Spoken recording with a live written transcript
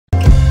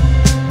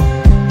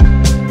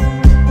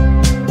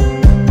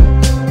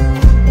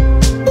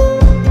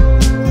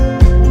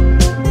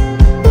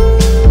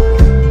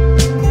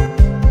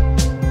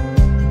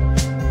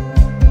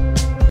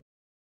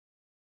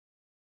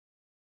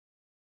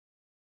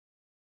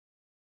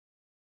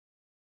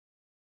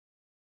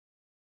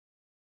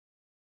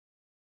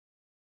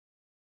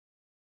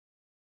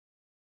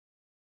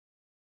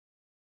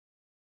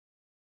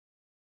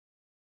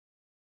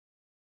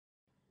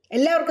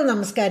എല്ലാവർക്കും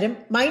നമസ്കാരം.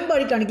 Mind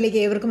body ടോണിക്കിലേക്ക്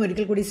ഏവർക്കും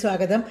ഒരിക്കൽ കൂടി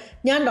സ്വാഗതം.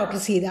 ഞാൻ ഡോക്ടർ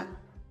സീത.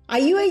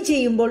 IUI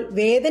ചെയ്യുമ്പോൾ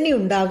വേദന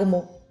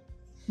ഉണ്ടാകുമോ?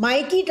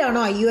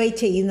 മയക്കിയിട്ടാണോ IUI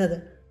ചെയ്യുന്നത്?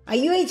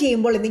 IUI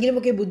ചെയ്യുമ്പോൾ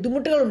എന്തെങ്കിലുമൊക്കെ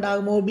ബുദ്ധിമുട്ടുകൾ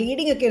ഉണ്ടാകുമോ?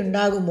 ബ്ലീഡിംഗ് ഒക്കെ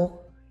ഉണ്ടാകുമോ?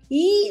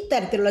 ഈ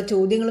തരത്തിലുള്ള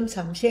ചോദ്യങ്ങളും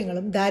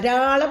സംശയങ്ങളും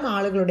ധാരാളം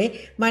ആളുകളുടെ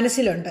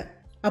മനസ്സിലുണ്ട്.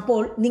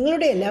 അപ്പോൾ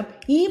നിങ്ങളുടെ എല്ലാം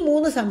ഈ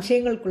 3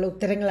 സംശയങ്ങൾക്കുള്ള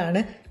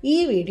ഉത്തരങ്ങളാണ് ഈ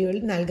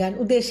വീഡിയോയിൽ നൽകാൻ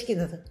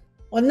ഉദ്ദേശിക്കുന്നത്.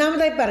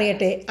 ഒന്നാമതായി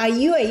പറയട്ടെ,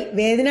 IUI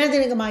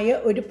വേദനാജനകമായ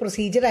ഒരു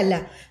പ്രൊസീജിയർ അല്ല.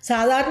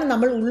 സാധാരണ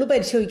നമ്മൾ ഉള്ളു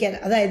പരിശോധിക്കാൻ,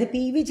 അതായത്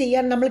PV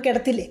ചെയ്യാൻ നമ്മൾ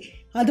കിടത്തില്ലേ,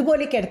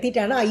 അതുപോലെ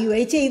കിടത്തിയിട്ടാണ്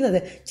IUI ചെയ്യുന്നത്.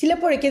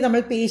 ചിലപ്പോഴൊക്കെ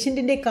നമ്മൾ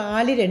പേഷ്യൻറ്റിൻ്റെ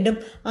കാല് രണ്ടും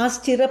ആ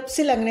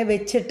സ്റ്റിറപ്സിൽ അങ്ങനെ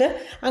വെച്ചിട്ട്,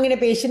 അങ്ങനെ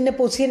പേഷ്യൻറ്റിൻ്റെ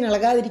പൊസിഷൻ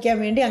ഇളകാതിരിക്കാൻ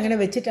വേണ്ടി അങ്ങനെ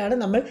വെച്ചിട്ടാണ്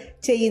നമ്മൾ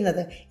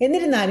ചെയ്യുന്നത്.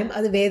 എന്നിരുന്നാലും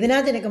അത്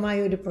വേദനാജനകമായ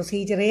ഒരു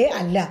പ്രൊസീജിയറേ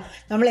അല്ല.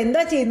 നമ്മൾ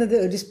എന്താ ചെയ്യുന്നത്,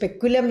 ഒരു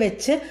സ്പെക്കുലം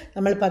വെച്ച്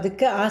നമ്മൾ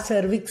പതുക്കെ ആ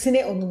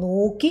സെർവിക്സിനെ ഒന്ന്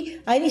നോക്കി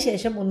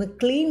അതിനുശേഷം ഒന്ന്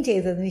ക്ലീൻ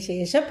ചെയ്തതിന്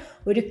ശേഷം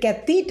ഒരു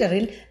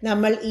കത്തീറ്ററിൽ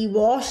നമ്മൾ ഈ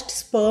വാഷ്ഡ്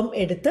സ്പേം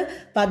എടുത്ത്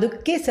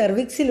പതുക്കെ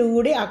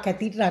സെർവിക്സിലൂടെ ആ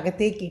കത്തീറ്റർ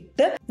അകത്തേക്ക്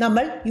ഇട്ട്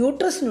നമ്മൾ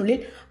യൂട്രസിനുള്ളിൽ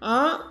ആ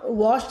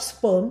വാഷ്ഡ്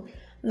സ്പേം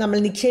നമ്മൾ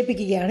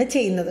നിക്ഷേപിക്കുകയാണ്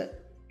ചെയ്യുന്നത്.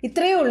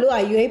 ഇത്രയേ ഉള്ളൂ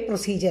IUI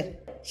പ്രൊസീജിയർ.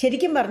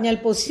 ശരിക്കും പറഞ്ഞാൽ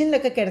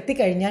പൊസിഷനിലൊക്കെ കിടത്തി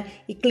കഴിഞ്ഞാൽ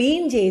ഈ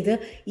ക്ലീൻ ചെയ്ത്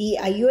ഈ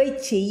IUI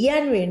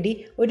ചെയ്യാൻ വേണ്ടി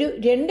ഒരു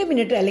 2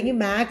 മിനിറ്റ് അല്ലെങ്കിൽ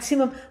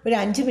മാക്സിമം ഒരു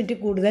 5 മിനിറ്റ്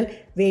കൂടുതൽ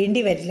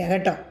വേണ്ടി വരില്ല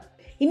കേട്ടോ.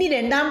 ഇനി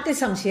രണ്ടാമത്തെ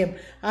സംശയം,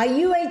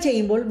 IUI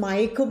ചെയ്യുമ്പോൾ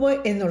മയക്കുമോ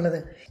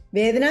എന്നുള്ളത്.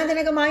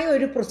 വേദനാജനകമായ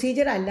ഒരു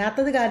പ്രൊസീജിയർ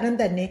അല്ലാത്തത് കാരണം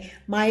തന്നെ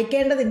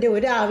മയക്കേണ്ടതിൻ്റെ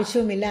ഒരു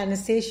ആവശ്യവുമില്ല.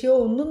 അനസ്തേഷ്യോ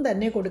ഒന്നും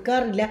തന്നെ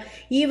കൊടുക്കാറില്ല.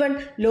 ഈവൻ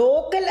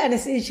ലോക്കൽ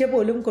അനസ്തേഷ്യ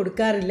പോലും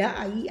കൊടുക്കാറില്ല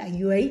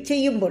IUI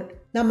ചെയ്യുമ്പോൾ.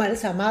 നമ്മൾ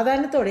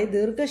സമാധാനത്തോടെ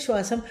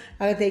ദീർഘശ്വാസം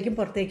അകത്തേക്കും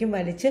പുറത്തേക്കും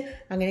വലിച്ച്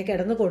അങ്ങനെ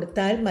കിടന്നു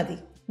കൊടുത്താൽ മതി.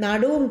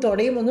 നടുവും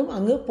തൊടയും ഒന്നും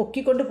അങ്ങ്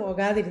പൊക്കിക്കൊണ്ട്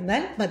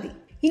പോകാതിരുന്നാൽ മതി.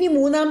 ഇനി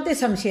മൂന്നാമത്തെ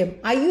സംശയം,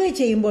 IUI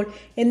ചെയ്യുമ്പോൾ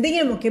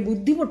എന്തെങ്കിലുമൊക്കെ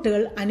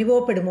ബുദ്ധിമുട്ടുകൾ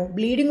അനുഭവപ്പെടുമോ?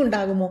 ബ്ലീഡിംഗ്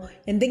ഉണ്ടാകുമോ?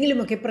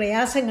 എന്തെങ്കിലുമൊക്കെ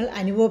പ്രയാസങ്ങൾ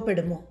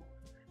അനുഭവപ്പെടുമോ?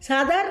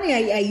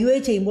 സാധാരണയായി IUI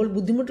ചെയ്യുമ്പോൾ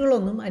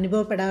ബുദ്ധിമുട്ടുകളൊന്നും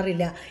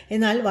അനുഭവപ്പെടാറില്ല.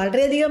 എന്നാൽ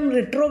വളരെയധികം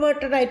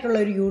റിട്രോവേർട്ടഡ് ആയിട്ടുള്ള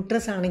ഒരു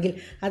യൂട്രസ് ആണെങ്കിൽ,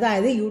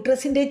 അതായത്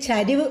യൂട്രസിൻ്റെ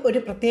ചരിവ് ഒരു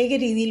പ്രത്യേക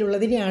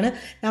രീതിയിലുള്ളതിനെയാണ്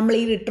നമ്മൾ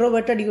ഈ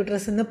റിട്രോവേർട്ടഡ്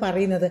യൂട്രസ് എന്ന്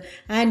പറയുന്നത്.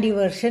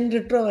 ആൻറ്റിവേർഷൻ,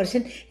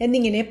 റിട്രോവേർഷൻ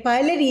എന്നിങ്ങനെ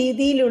പല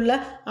രീതിയിലുള്ള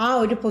ആ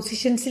ഒരു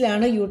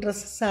പൊസിഷൻസിലാണ്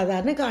യൂട്രസ്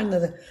സാധാരണ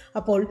കാണുന്നത്.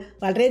 അപ്പോൾ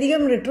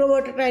വളരെയധികം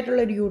റിട്രോവേർട്ടഡ്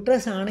ആയിട്ടുള്ള ഒരു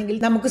യൂട്രസ് ആണെങ്കിൽ,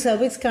 നമുക്ക്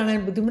സെർവിക്സ് കാണാൻ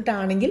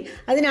ബുദ്ധിമുട്ടാണെങ്കിൽ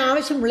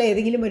അതിനാവശ്യമുള്ള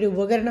ഏതെങ്കിലും ഒരു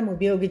ഉപകരണം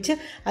ഉപയോഗിച്ച്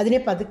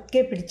അതിനെ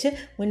പതുക്കെ പിടിച്ച്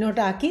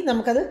മുന്നോട്ടാക്കി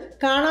നമുക്കത്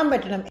കാണാൻ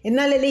പറ്റണം.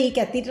 എന്നാലല്ലേ ഈ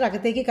കത്തീറ്റർ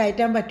അകത്തേക്ക്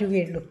കയറ്റാൻ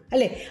പറ്റുകയുള്ളൂ,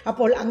 അല്ലേ?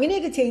 അപ്പോൾ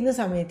അങ്ങനെയൊക്കെ ചെയ്യുന്ന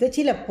സമയത്ത്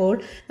ചിലപ്പോൾ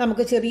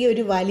നമുക്ക്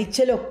ചെറിയൊരു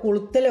വലിച്ചലോ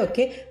കുളുത്തലോ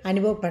ഒക്കെ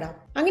അനുഭവപ്പെടാം.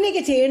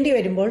 അങ്ങനെയൊക്കെ ചെയ്യേണ്ടി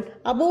വരുമ്പോൾ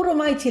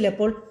അപൂർവമായി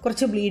ചിലപ്പോൾ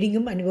കുറച്ച്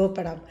ബ്ലീഡിങ്ങും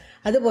അനുഭവപ്പെടാം.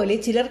 അതുപോലെ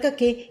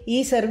ചിലർക്കൊക്കെ ഈ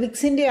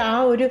സെർവിക്സിൻ്റെ ആ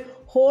ഒരു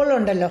ഹോൾ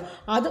ഉണ്ടല്ലോ,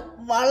 അത്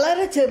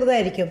വളരെ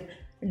ചെറുതായിരിക്കും.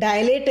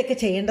 ഡയലേറ്റൊക്കെ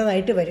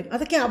ചെയ്യേണ്ടതായിട്ട് വരും.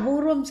 അതൊക്കെ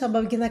അപൂർവം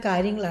സംഭവിക്കുന്ന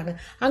കാര്യങ്ങളാണ്.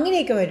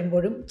 അങ്ങനെയൊക്കെ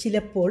വരുമ്പോഴും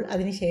ചിലപ്പോൾ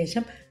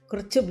അതിനുശേഷം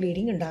കുറച്ച്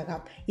ബ്ലീഡിങ് ഉണ്ടാകാം.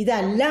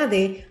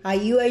 ഇതല്ലാതെ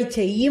IUI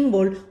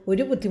ചെയ്യുമ്പോൾ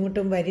ഒരു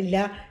ബുദ്ധിമുട്ടും വരില്ല,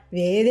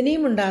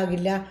 വേദനയും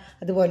ഉണ്ടാകില്ല,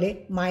 അതുപോലെ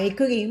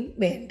മയക്കുകയും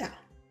വേണ്ട.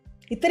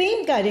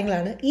 ഇത്രയും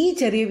കാര്യങ്ങളാണ് ഈ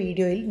ചെറിയ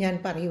വീഡിയോയിൽ ഞാൻ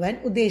പറയുവാൻ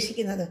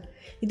ഉദ്ദേശിക്കുന്നത്.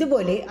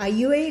 ഇതുപോലെ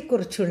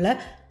IUIയെക്കുറിച്ചുള്ള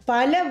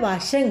പല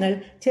വശങ്ങൾ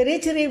ചെറിയ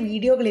ചെറിയ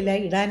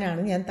വീഡിയോകളിലായി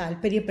ഇടാനാണ് ഞാൻ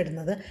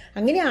താല്പര്യപ്പെടുന്നത്.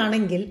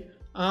 അങ്ങനെയാണെങ്കിൽ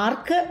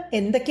ആർക്ക്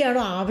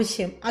എന്തൊക്കെയാണോ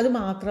ആവശ്യം അത്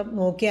മാത്രം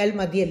നോക്കിയാൽ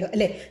മതിയല്ലോ,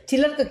 അല്ലേ?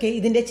 ചിലർക്കൊക്കെ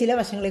ഇതിൻ്റെ ചില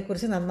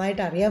വശങ്ങളെക്കുറിച്ച്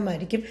നന്നായിട്ട്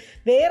അറിയാമായിരിക്കും,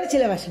 വേറെ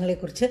ചില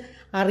വശങ്ങളെക്കുറിച്ച്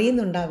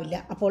അറിയുന്നുണ്ടാവില്ല.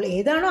 അപ്പോൾ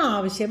ഏതാണോ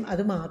ആവശ്യം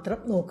അത് മാത്രം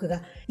നോക്കുക.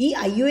 ഈ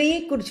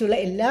IUIയെക്കുറിച്ചുള്ള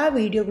എല്ലാ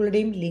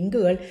വീഡിയോകളുടെയും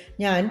ലിങ്കുകൾ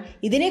ഞാൻ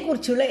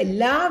ഇതിനെക്കുറിച്ചുള്ള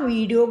എല്ലാ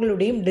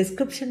വീഡിയോകളുടെയും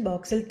ഡിസ്ക്രിപ്ഷൻ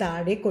ബോക്സിൽ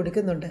താഴെ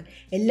കൊടുക്കുന്നുണ്ട്.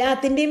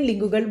 എല്ലാത്തിൻ്റെയും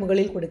ലിങ്കുകൾ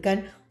മുകളിൽ കൊടുക്കാൻ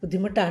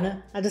ബുദ്ധിമുട്ടാണ്,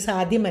 അത്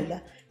സാധ്യമല്ല.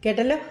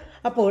 കേട്ടല്ലോ?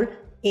 അപ്പോൾ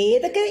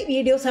ഏതൊക്കെ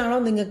വീഡിയോസാണോ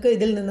നിങ്ങൾക്ക്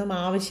ഇതിൽ നിന്നും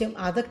ആവശ്യം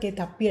അതൊക്കെ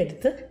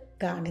തപ്പിയെടുത്ത്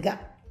കാണുക.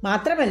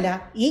 മാത്രമല്ല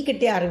ഈ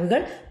കിട്ടിയ അറിവുകൾ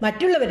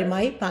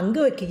മറ്റുള്ളവരുമായി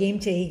പങ്കുവെക്കുകയും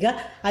ചെയ്യുക.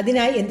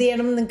 അതിനായി എന്ത്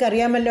ചെയ്യണമെന്ന് നിങ്ങൾക്ക്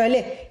അറിയാമല്ലോ,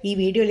 അല്ലേ? ഈ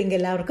വീഡിയോ ലിങ്ക്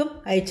എല്ലാവർക്കും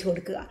അയച്ചു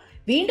കൊടുക്കുക.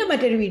 വീണ്ടും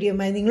മറ്റൊരു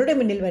വീഡിയോയുമായി നിങ്ങളുടെ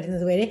മുന്നിൽ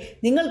വരുന്നതുവരെ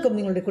നിങ്ങൾക്കും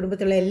നിങ്ങളുടെ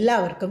കുടുംബത്തിലുള്ള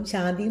എല്ലാവർക്കും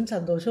ശാന്തിയും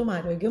സന്തോഷവും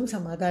ആരോഗ്യവും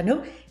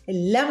സമാധാനവും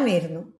എല്ലാം നേരുന്നു.